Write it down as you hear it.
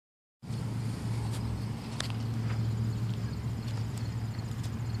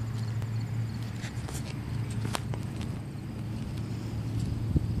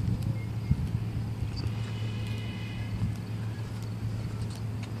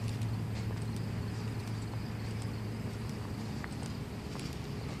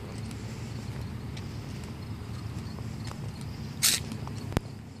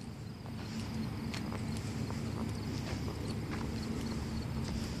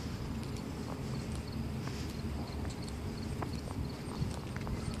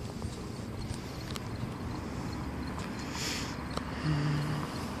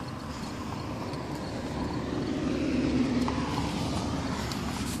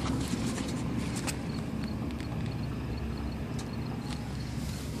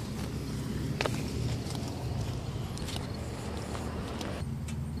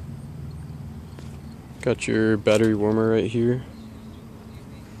Got your battery warmer right here.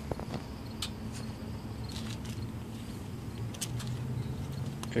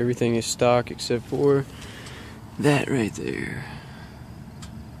 Everything is stock except for that right there.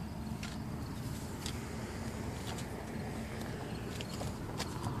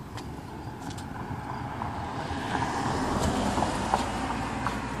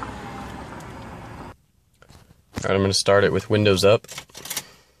 Alright, I'm going to start it with windows up.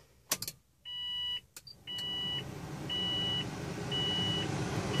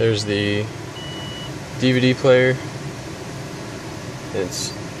 There's the DVD player. It's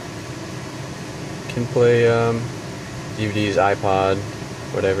can play DVDs, iPod,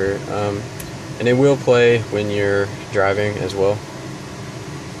 whatever, and it will play when you're driving as well.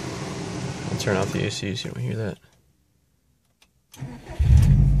 I'll turn off the AC so you don't hear that.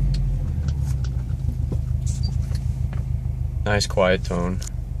 Nice quiet tone.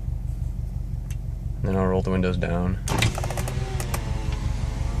 And then I'll roll the windows down.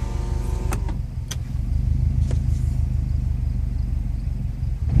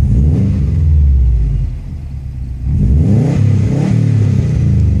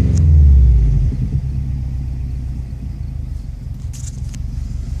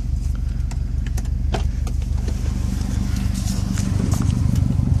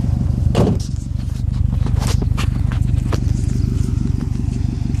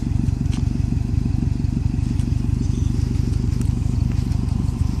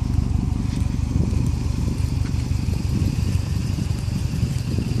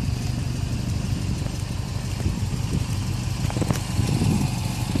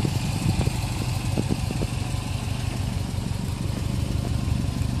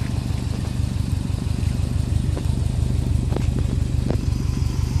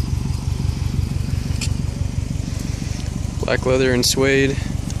 Black leather and suede.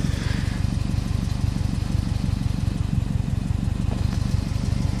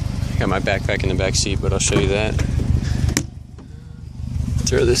 Got my backpack in the back seat, but I'll show you that.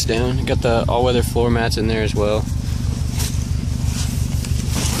 Throw this down. Got the all-weather floor mats in there as well.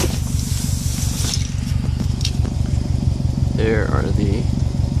 There are the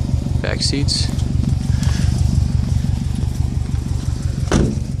back seats.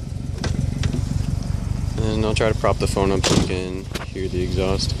 And I'll try to prop the phone up so you can hear the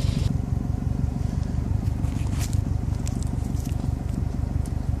exhaust.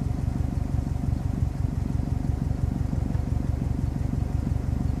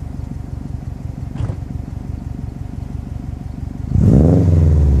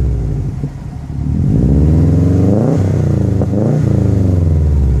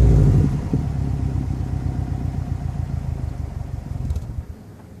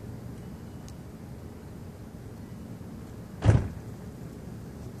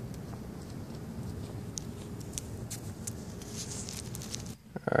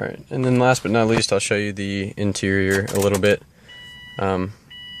 Alright, and then last but not least, I'll show you the interior a little bit. You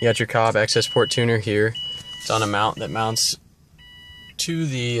got your Cobb access port tuner here. It's on a mount that mounts to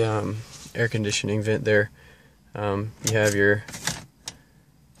the air conditioning vent there. You have your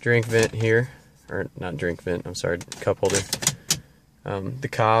drink vent here, or not drink vent, I'm sorry, cup holder. The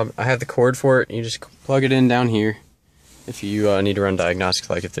Cobb, I have the cord for it. You just plug it in down here if you need to run diagnostics,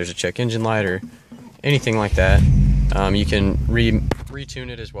 like if there's a check engine light or anything like that. You can retune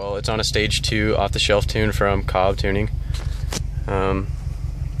it as well. It's on a stage 2 off-the-shelf tune from Cobb Tuning.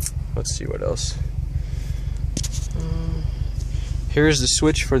 Let's see what else. Here's the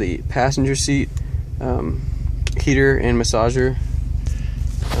switch for the passenger seat heater and massager.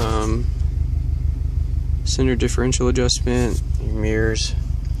 Center differential adjustment. Your mirrors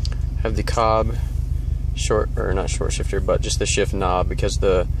have the Cobb not short shifter, but just the shift knob because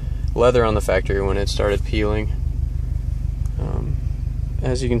the leather on the factory when it started peeling.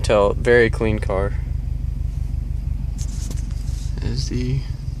 As you can tell, very clean car. As the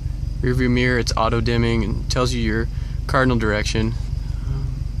rear view mirror, it's auto dimming and tells you your cardinal direction.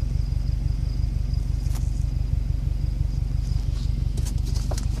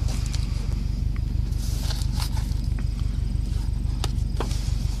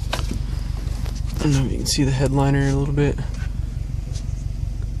 I don't know if you can see the headliner a little bit.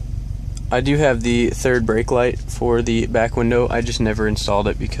 I do have the third brake light for the back window. I just never installed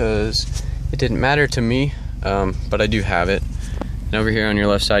it because it didn't matter to me, but I do have it. And over here on your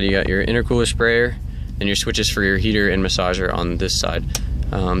left side, you got your intercooler sprayer and your switches for your heater and massager on this side.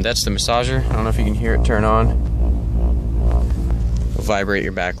 That's the massager. I don't know if you can hear it turn on. It'll vibrate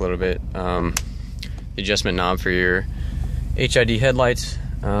your back a little bit. The adjustment knob for your HID headlights.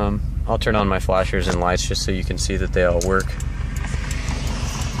 I'll turn on my flashers and lights just so you can see that they all work.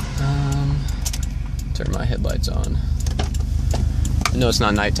 turn my headlights on. I know it's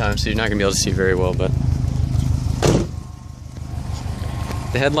not nighttime, so you're not gonna be able to see very well, but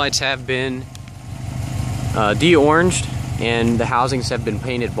the headlights have been de-oranged and the housings have been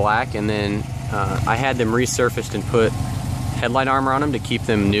painted black, and then I had them resurfaced and put headlight armor on them to keep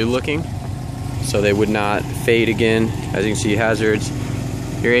them new looking so they would not fade again. As you can see, hazards,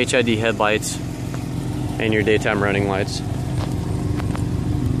 your HID headlights, and your daytime running lights.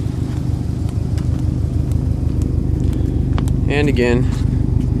 And again,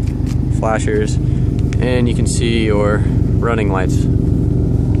 flashers, and you can see your running lights.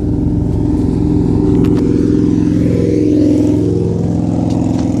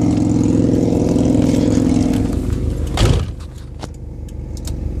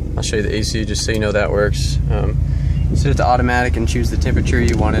 I'll show you the AC just so you know that works. Set it to automatic and choose the temperature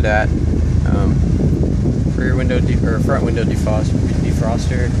you want it at. Rear window or front window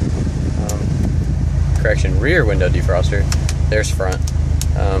defroster. Correction, rear window defroster. There's front.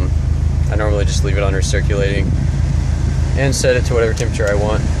 I normally just leave it on recirculating and set it to whatever temperature I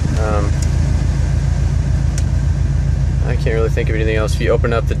want. I can't really think of anything else. If you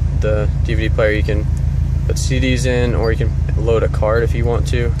open up the DVD player, you can put CDs in, or you can load a card if you want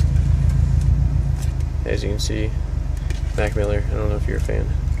to. As you can see, Mac Miller, I don't know if you're a fan.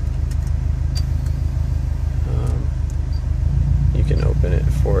 You can open it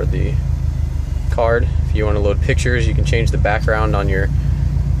for the card. If you want to load pictures, you can change the background on your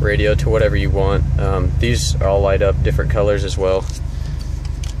radio to whatever you want. These all light up different colors as well,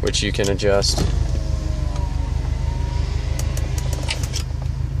 which you can adjust.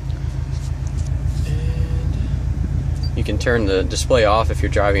 And you can turn the display off if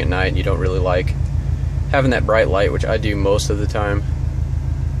you're driving at night and you don't really like having that bright light, which I do most of the time.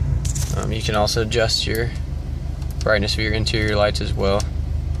 You can also adjust your brightness of your interior lights as well.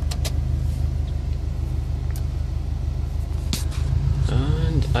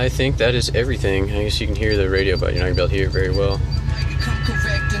 And I think that is everything. I guess you can hear the radio, but you're not gonna be able to hear it very well.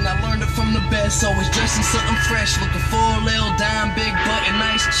 Correct, and I learned it from the best. Always dressing something fresh, looking for a little dime, big butt and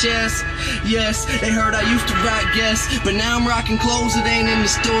nice chest. Yes, they heard I used to rock guests, but now I'm rocking clothes that ain't in the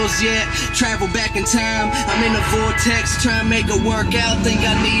stores yet. Travel back in time, I'm in a vortex, trying to make it work out. Think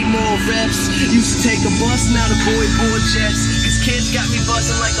I need more reps. Used to take a bus, now the board jets. Cause kids got me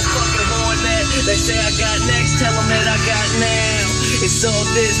buzzing like a fucking hornet. They say I got next, tell them that I got now. It's all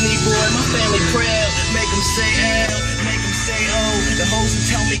Disney, boy, my family proud. Make them say L, make them say O. The hoes will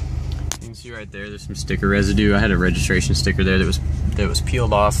tell me. You can see right there, there's some sticker residue. I had a registration sticker there that was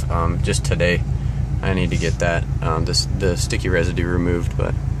peeled off just today. I need to get that the sticky residue removed,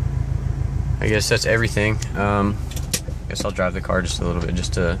 but I guess that's everything. I guess I'll drive the car just a little bit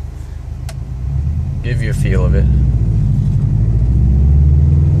just to give you a feel of it.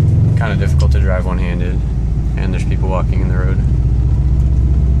 Kind of difficult to drive one-handed, and there's people walking in the road.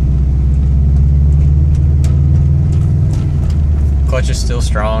 Clutch is still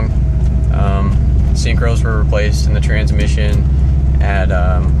strong. Synchros were replaced in the transmission at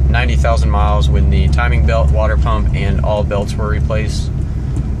 90,000 miles when the timing belt, water pump, and all belts were replaced.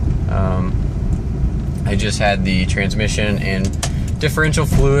 I just had the transmission and differential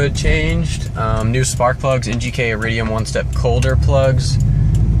fluid changed. New spark plugs, NGK Iridium one-step colder plugs.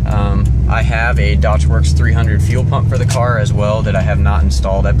 I have a Dodge Works 300 fuel pump for the car as well that I have not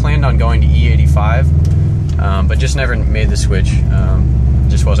installed. I planned on going to E85, but just never made the switch.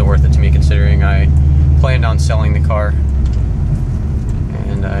 Just wasn't worth it to me, considering I planned on selling the car.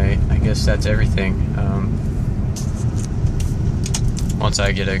 And I guess that's everything. Once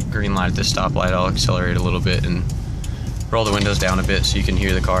I get a green light at this stoplight, I'll accelerate a little bit and roll the windows down a bit so you can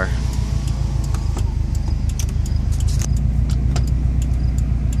hear the car.